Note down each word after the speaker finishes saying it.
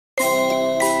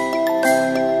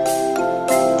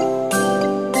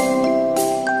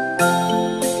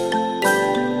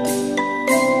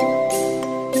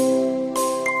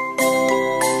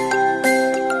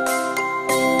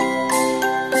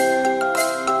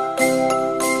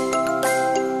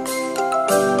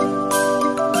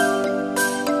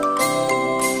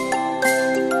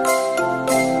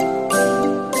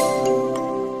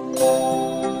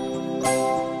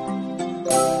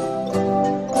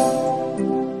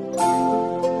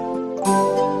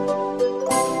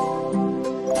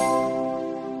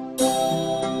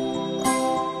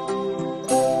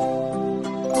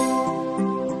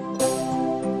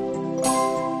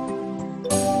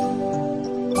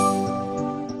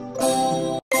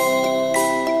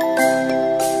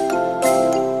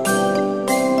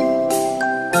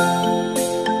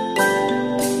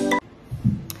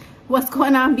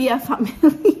going on, BF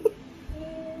family?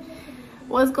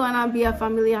 What's going on, BF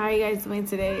family? How are you guys doing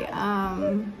today?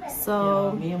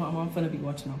 So me and my mom finna be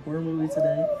watching a horror movie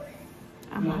today.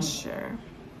 I'm not sure.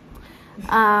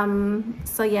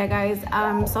 So yeah, guys,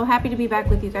 I'm so happy to be back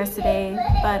with you guys today.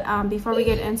 But before we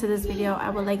get into this video, I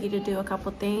would like you to do a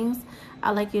couple things.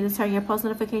 I'd like you to turn your post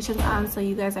notifications on so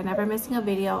you guys are never missing a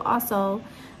video. Also,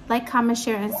 like, comment,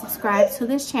 share, and subscribe to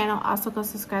this channel. Also, go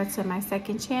subscribe to my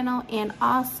second channel, and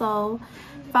also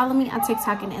follow me on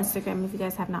TikTok and Instagram if you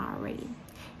guys have not already.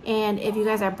 And if you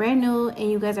guys are brand new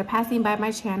and you guys are passing by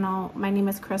my channel, my name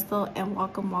is Crystal, and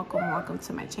welcome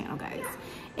to my channel, guys.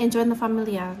 And join the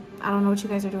familia. I don't know what you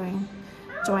guys are doing.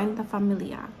 Join the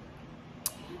familia.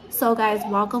 So guys,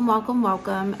 welcome.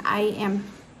 I am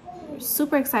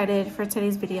super excited for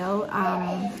today's video.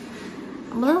 I'm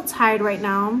a little tired right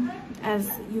now, as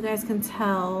you guys can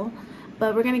tell,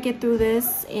 but we're gonna get through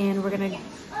this and we're gonna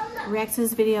react to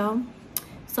this video.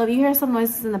 So if you hear some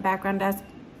noises in the background, that's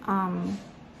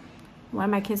one of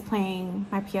my kids playing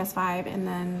my PS5, and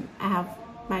then I have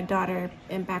my daughter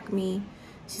in back of me.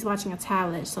 She's watching a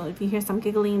tablet, so if you hear some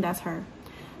giggling, that's her.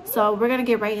 So we're gonna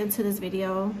get right into this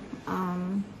video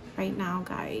right now,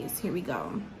 guys. Here we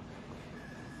go.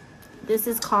 This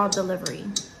is called Delivery.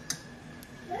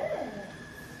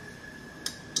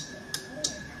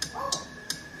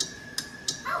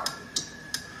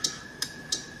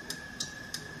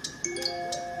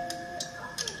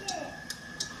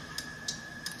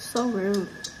 So rude.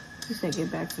 You said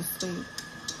get back to sleep.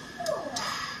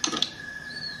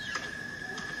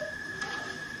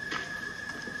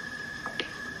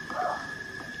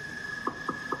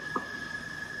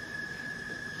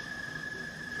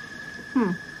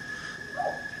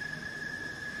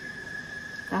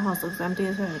 That house looks empty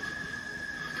as heck.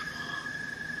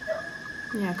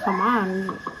 Yeah, come on.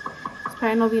 There's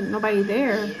probably nobody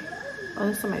there. Oh,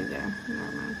 there's somebody there.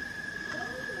 Never mind.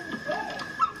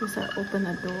 They said open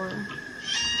the door.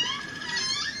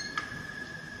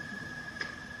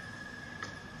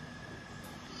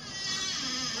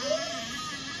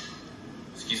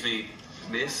 Excuse me,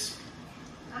 miss?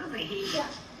 Over here.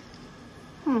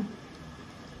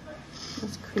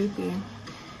 That's creepy.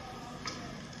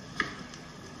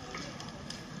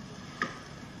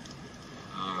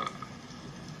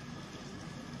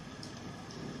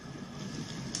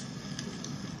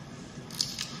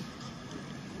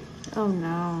 Oh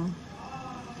no.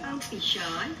 Don't be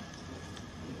shy.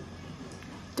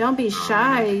 Don't be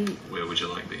shy. Where would you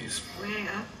like these?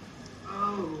 Where?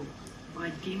 Oh, my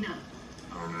dinner.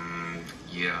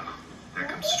 Yeah. That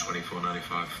comes to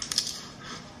 $24.95.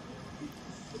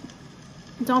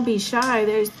 Don't be shy.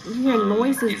 You hear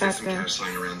noises back some there. cash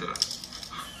lying around that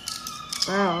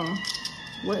Bro,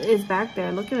 what is back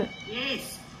there? Look at it.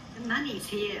 Yes, the money's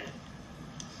here.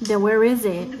 Then where is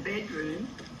In it? the bedroom,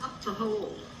 up the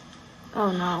hall. Oh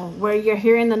no, where you're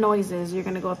hearing the noises, you're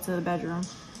gonna go up to the bedroom.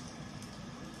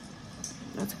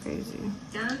 That's crazy.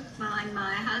 Don't mind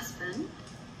my husband.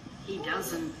 He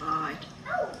doesn't bite.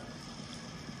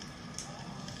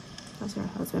 That's her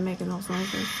husband making those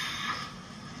noises.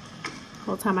 The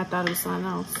whole time I thought it was something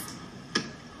else.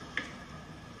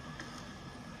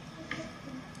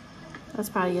 That's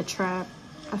probably a trap.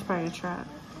 That's probably a trap.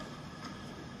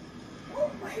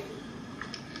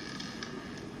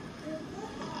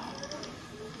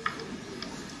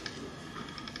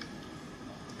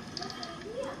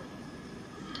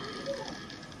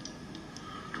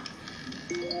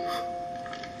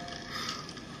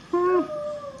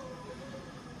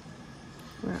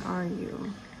 Where are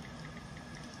you?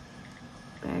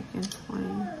 Back in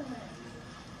 20.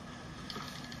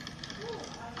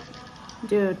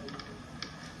 Dude,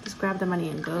 just grab the money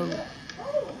and go.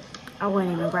 I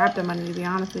wouldn't even grab the money, to be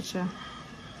honest with you.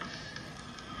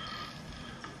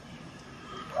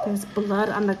 There's blood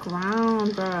on the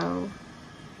ground, bro.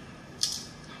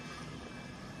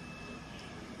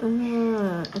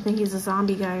 Ugh, I think he's a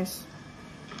zombie, guys.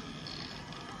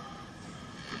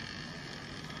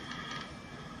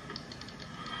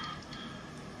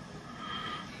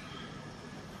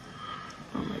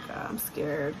 Oh my god, I'm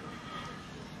scared.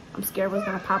 I'm scared what's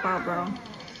gonna pop out, bro.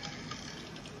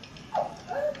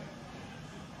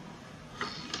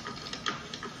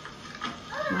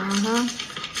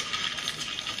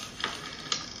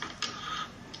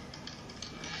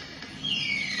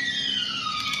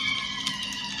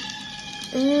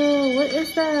 Ew, what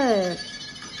is that?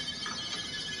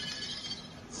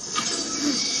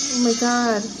 Oh my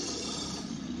god.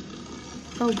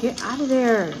 Oh, get out of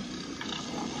there.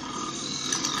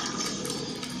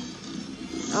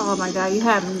 Oh my god, you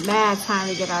have mad time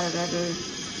to get out of there, dude.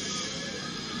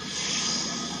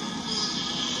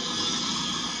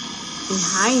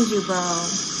 behind you, bro.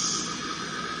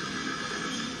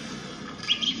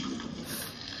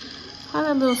 How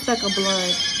that little speck of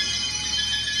blood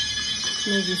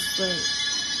made you split?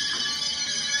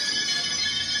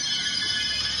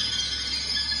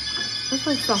 Looks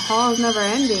like the hall's never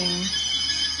ending.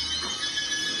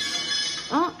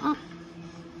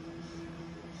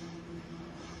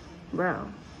 Bro.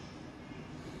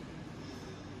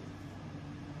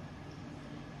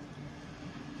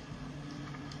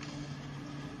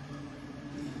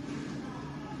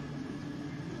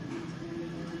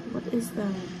 What is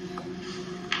that?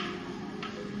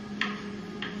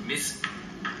 Miss,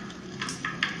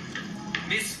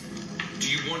 do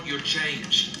you want your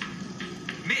change?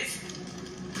 Miss!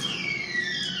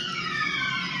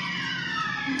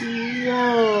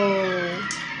 Whoa.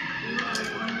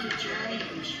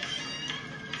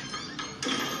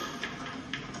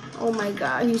 Oh my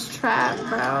God, he's trapped,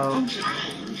 bro.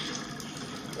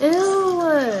 Ew.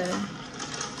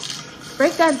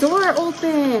 Break that door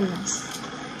open.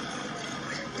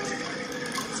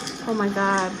 Oh my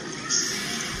God.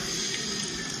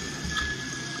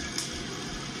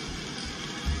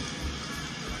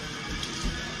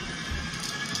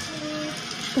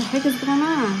 What the heck is going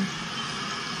on?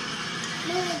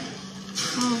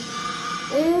 Oh.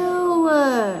 Ew.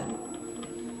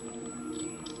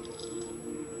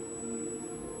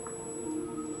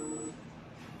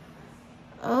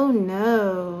 Oh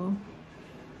no.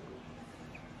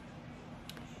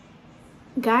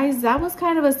 Guys, that was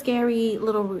kind of a scary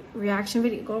little reaction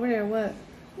video. Go over there, what?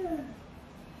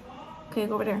 Okay,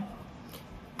 go over there.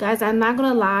 Guys, I'm not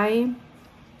gonna lie.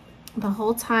 The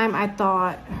whole time I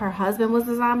thought her husband was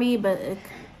a zombie, but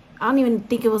I don't even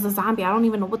think it was a zombie. I don't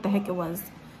even know what the heck it was.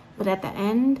 But at the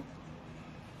end,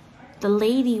 the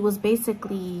lady was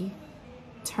basically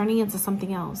turning into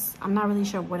something else. I'm not really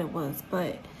sure what it was,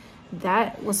 but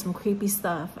that was some creepy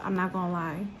stuff. I'm not gonna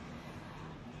lie.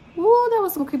 Ooh, that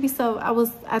was some creepy stuff.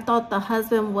 I thought the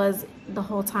husband was the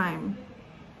whole time.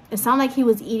 It sounded like he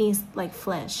was eating like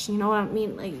flesh. You know what I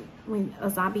mean? Like when a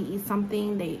zombie eats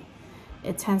something,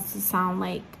 it tends to sound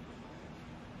like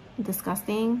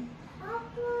disgusting.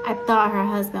 I thought her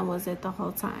husband was it the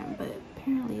whole time, but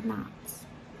apparently not.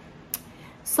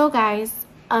 So guys,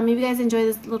 if you guys enjoyed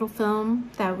this little film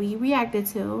that we reacted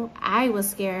to, I was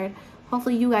scared.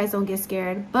 Hopefully you guys don't get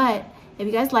scared. But if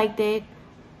you guys liked it,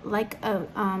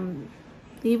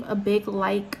 leave a big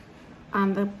like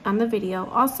on the video.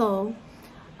 Also,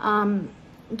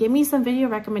 give me some video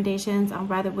recommendations on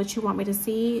rather what you want me to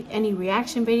see, any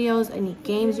reaction videos, any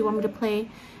games you want me to play.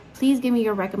 Please give me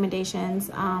your recommendations.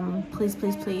 Please,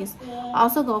 please, please.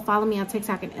 Also go follow me on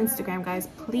TikTok and Instagram, guys,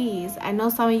 please. I know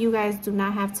some of you guys do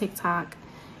not have TikTok.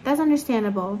 That's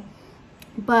understandable,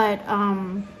 but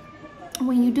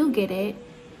when you do get it,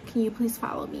 can you please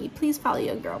follow me? Please follow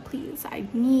your girl, please. I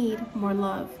need more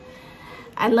love.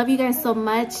 I love you guys so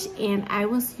much, and I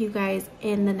will see you guys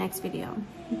in the next video.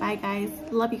 Bye guys,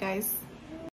 love you guys.